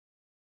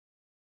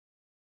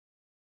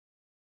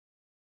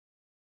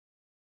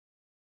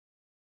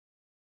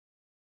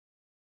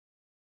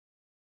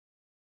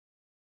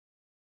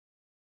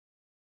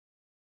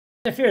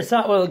If you're a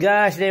Hot Wheel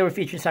guy, today we're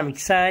featuring something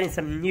exciting,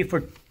 something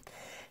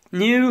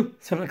new,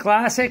 something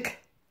classic,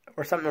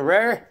 or something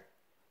rare.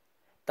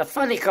 The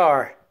funny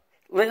car.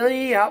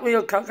 Lately, Hot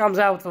Wheel comes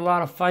out with a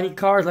lot of funny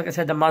cars. Like I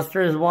said, the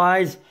Monsters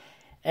Wise,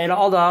 and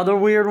all the other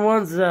weird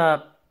ones.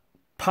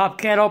 Pop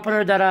can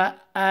opener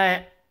that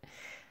I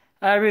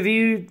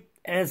reviewed,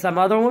 and some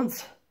other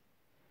ones.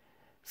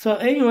 So,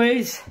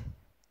 anyways,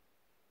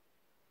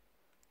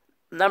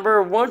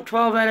 number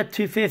 112 out of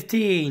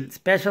 215.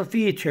 Special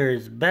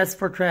features. Best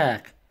for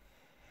track.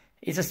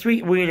 It's a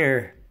street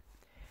wiener.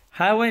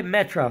 Highway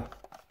Metro.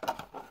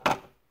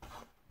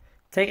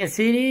 Taking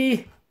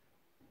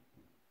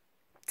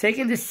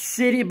the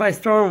city by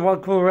storm,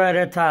 one cool ride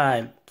at a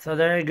time. So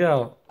there you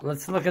go.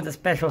 Let's look at the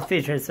special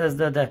feature. It says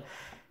that the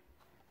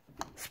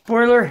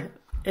spoiler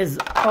is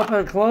open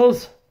and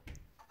closed.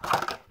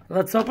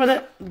 Let's open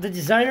it. The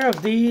designer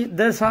of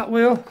this Hot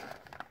Wheel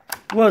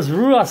was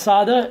Ru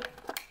Asada,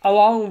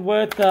 along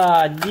with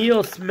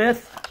Neil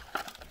Smith.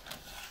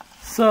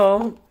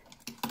 So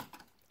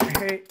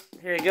here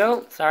you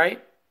go. Sorry.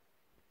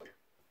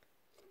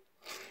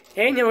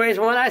 Anyways,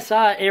 when I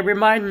saw it, it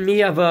reminded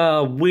me of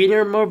a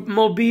Wiener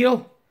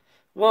mobile.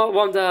 Well,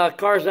 one of the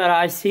cars that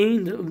I've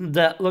seen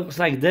that looks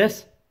like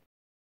this.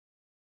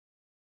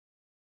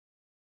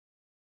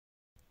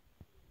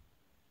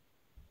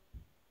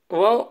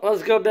 Well,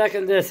 let's go back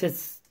in this.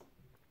 It's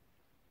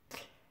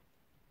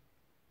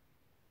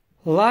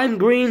lime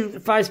green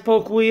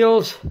 5-spoke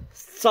wheels,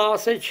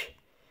 sausage,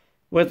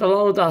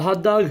 along with a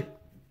hot dog,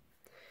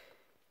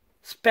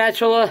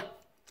 spatula,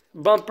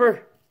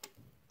 bumper,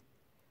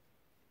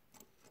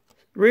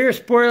 rear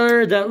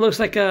spoiler that looks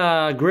like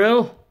a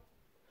grill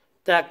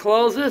that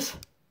closes.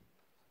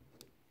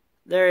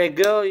 There you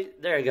go.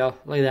 There you go.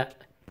 Look at that.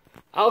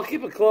 I'll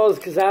keep it closed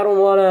because I don't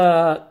want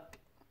to.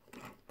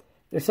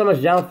 There's so much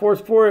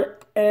downforce for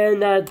it,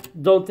 and I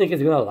don't think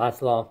it's gonna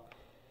last long.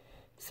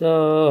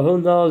 So who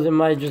knows? It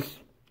might just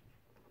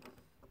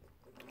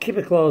keep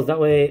it closed. That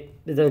way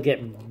it doesn't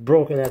get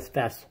broken as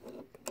fast.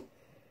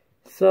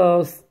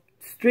 So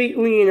Street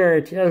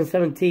Wiener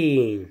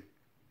 2017.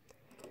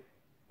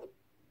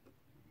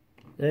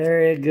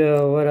 There you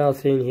go. What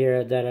else in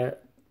here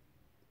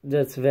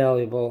that's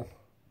valuable?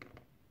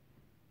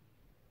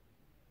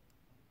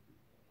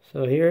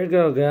 So here you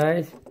go,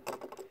 guys.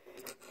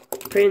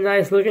 Pretty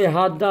nice looking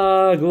hot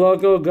dog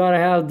logo. Gotta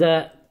have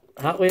the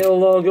Hot Wheel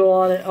logo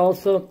on it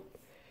also.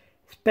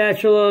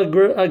 Spatula,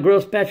 a grill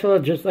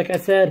spatula, just like I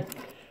said.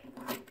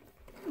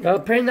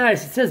 Pretty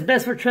nice. It says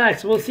best for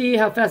tracks. We'll see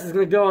how fast it's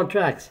gonna go on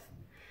tracks.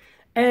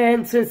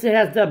 And since it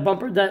has the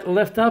bumper that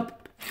lift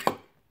up,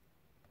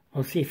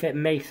 we'll see if it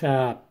makes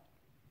through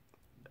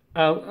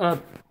the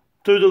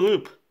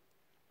loop.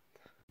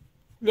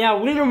 Now,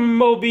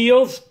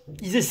 Wienermobiles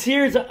is a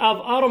series of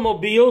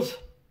automobiles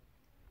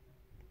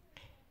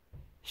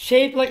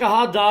shaped like a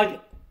hot dog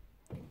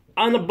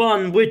on a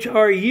bun, which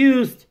are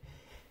used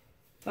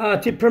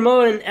to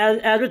promote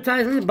an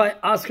advertisement by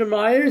Oscar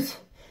Mayer's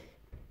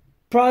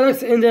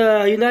products in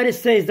the United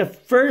States. The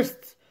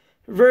first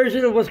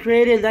version was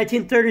created in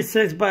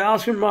 1936 by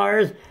Oscar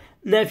Mayer's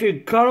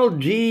nephew, Carl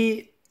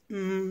G.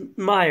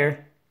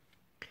 Meyer.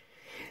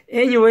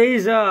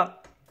 Anyways, the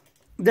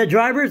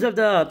drivers of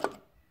the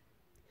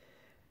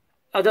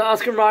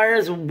Oscar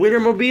Mayer's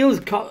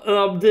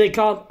Wienermobiles, they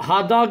call them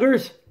hot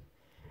doggers.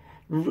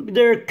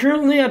 There are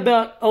currently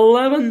about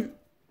 11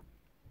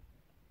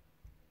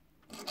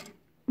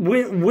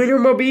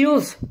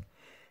 Wienermobiles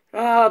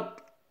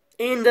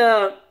in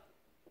the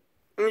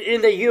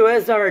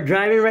U.S. that are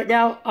driving right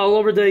now. All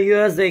over the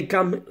U.S. they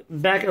come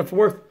back and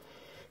forth.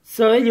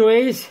 So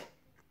anyways,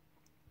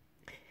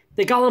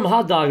 they call them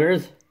hot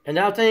doggers. And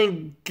now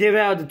they give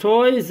out the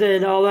toys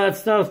and all that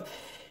stuff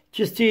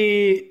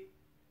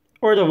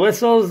or the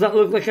whistles that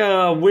look like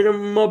a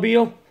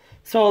Wienermobile.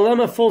 So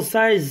 11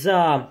 full-size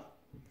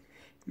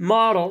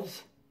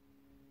models.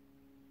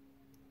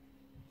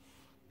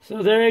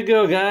 So there you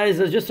go, guys.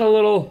 It's just a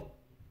little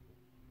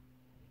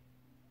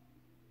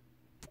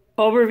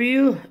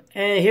overview.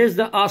 And here's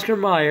the Oscar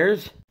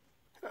Mayer's.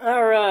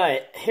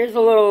 Alright, here's a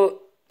little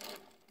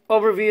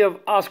overview of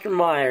Oscar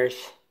Mayer's.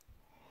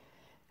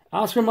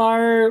 Oscar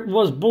Mayer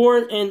was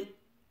born in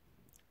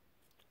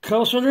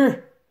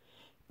Kölschner,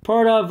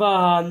 part of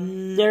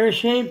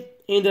Neresheim,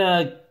 in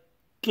the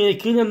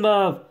Kingdom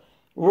of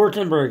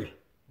Württemberg,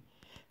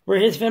 where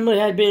his family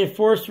had been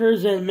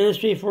foresters and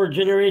ministry for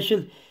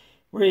generations.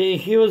 Where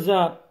he was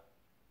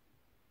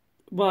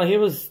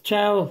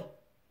child.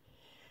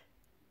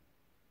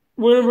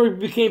 Württemberg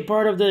became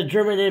part of the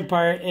German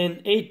Empire. In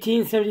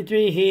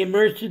 1873, he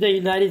emerged to the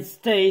United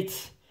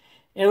States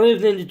and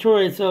lived in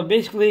Detroit. So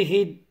basically,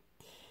 he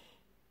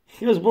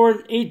was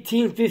born in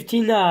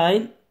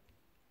 1859.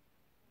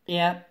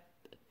 Yeah.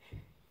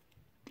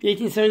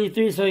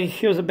 1873, so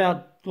he was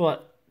about,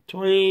 what,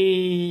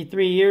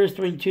 23 years,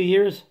 22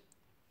 years?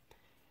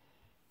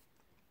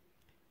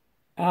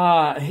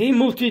 He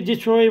moved to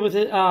Detroit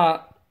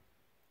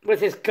with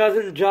his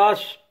cousin John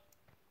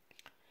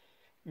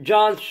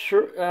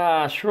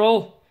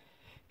Schroll.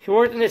 He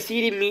worked in the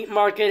city meat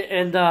market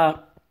and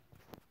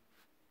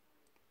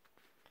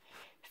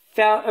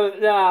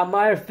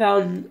Meyer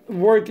found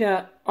work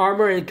at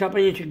Armor and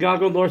Company in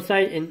Chicago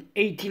Northside in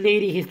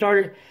 1880. He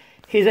started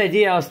his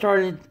idea of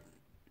starting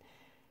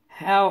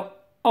how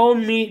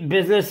own meat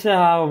business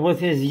with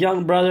his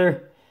young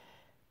brother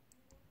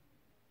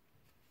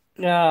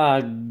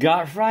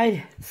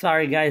Gottfried.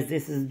 Sorry guys,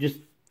 this is just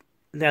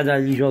not the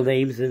unusual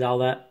names and all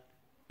that.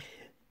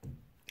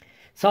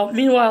 So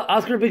meanwhile,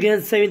 Oscar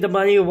began saving the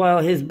money while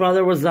his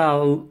brother was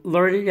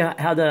learning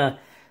how the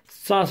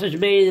sausage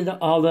made and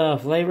all the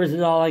flavors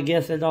and all, I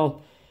guess, and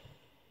all.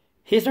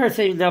 He started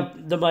saving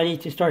up the money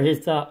to start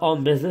his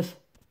own business.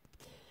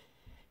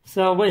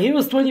 So when he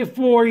was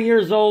 24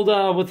 years old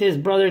with his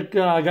brother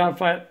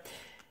Gottfried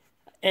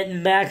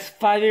and Max,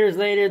 5 years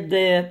later,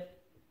 the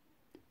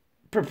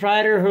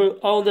proprietor who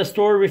owned the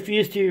store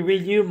refused to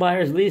renew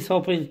Meyer's lease,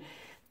 hoping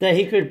that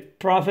he could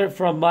profit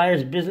from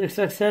Meyer's business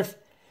success.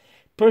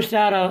 Pushed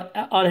out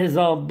on his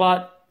own,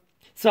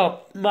 so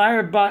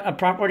Meyer bought a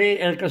property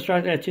and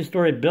constructed a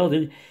 2-story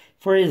building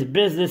for his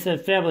business and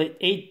family.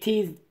 In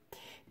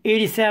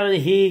 1887,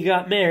 he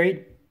got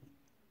married.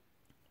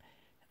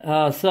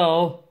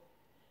 So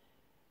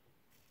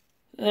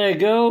there you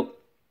go.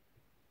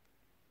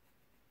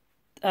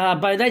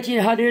 By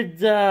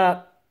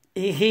 1900,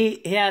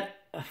 he had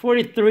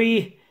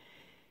 43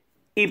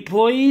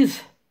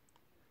 employees.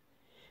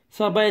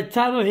 So by the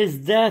time of his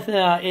death in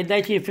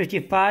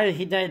 1955,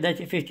 he died in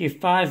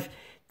 1955,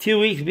 2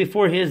 weeks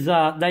before his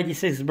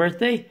 96th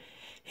birthday.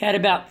 He had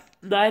about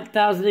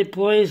 9,000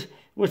 employees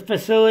with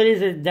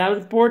facilities in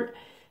Davenport,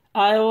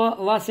 Iowa,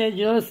 Los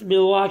Angeles,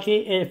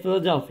 Milwaukee, and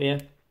Philadelphia.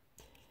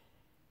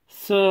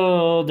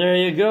 So there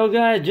you go,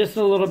 guys. Just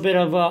a little bit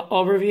of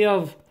overview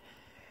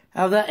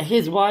of that.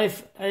 His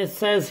wife, it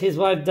says his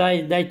wife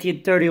died in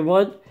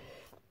 1931.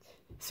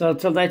 So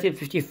until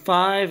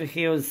 1955,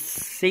 he was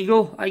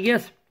single, I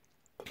guess.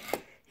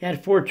 He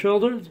had 4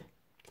 children.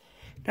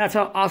 That's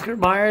how Oscar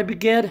Mayer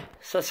began.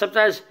 So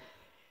sometimes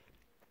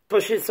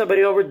pushing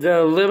somebody over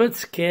the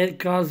limits can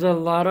cause a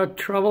lot of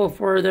trouble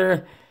for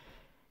the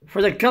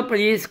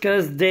companies,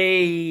 because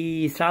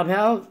they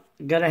somehow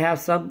gotta have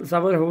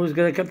someone who's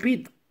gonna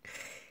compete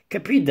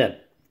them.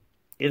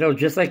 You know,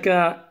 just like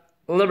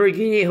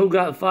Lamborghini, who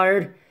got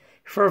fired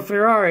for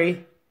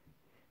Ferrari,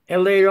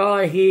 and later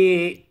on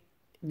he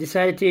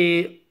decided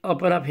to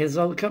open up his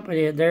own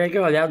company, and there you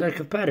go. Now they're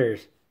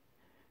competitors.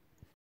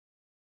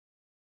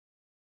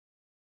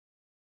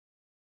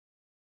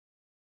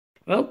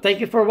 Well, thank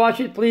you for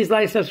watching. Please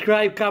like,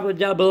 subscribe, comment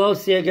down below.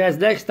 See you guys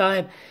next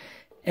time.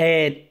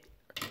 And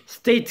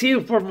stay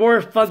tuned for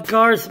more fun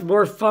cars,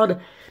 more fun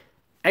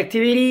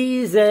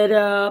activities. And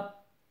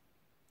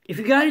if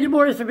you got any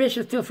more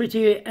information, feel free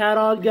to add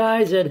on,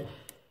 guys. And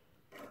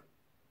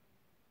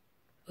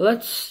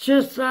let's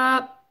just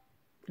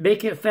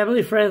make it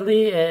family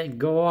friendly and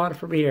go on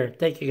from here.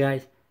 Thank you,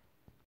 guys.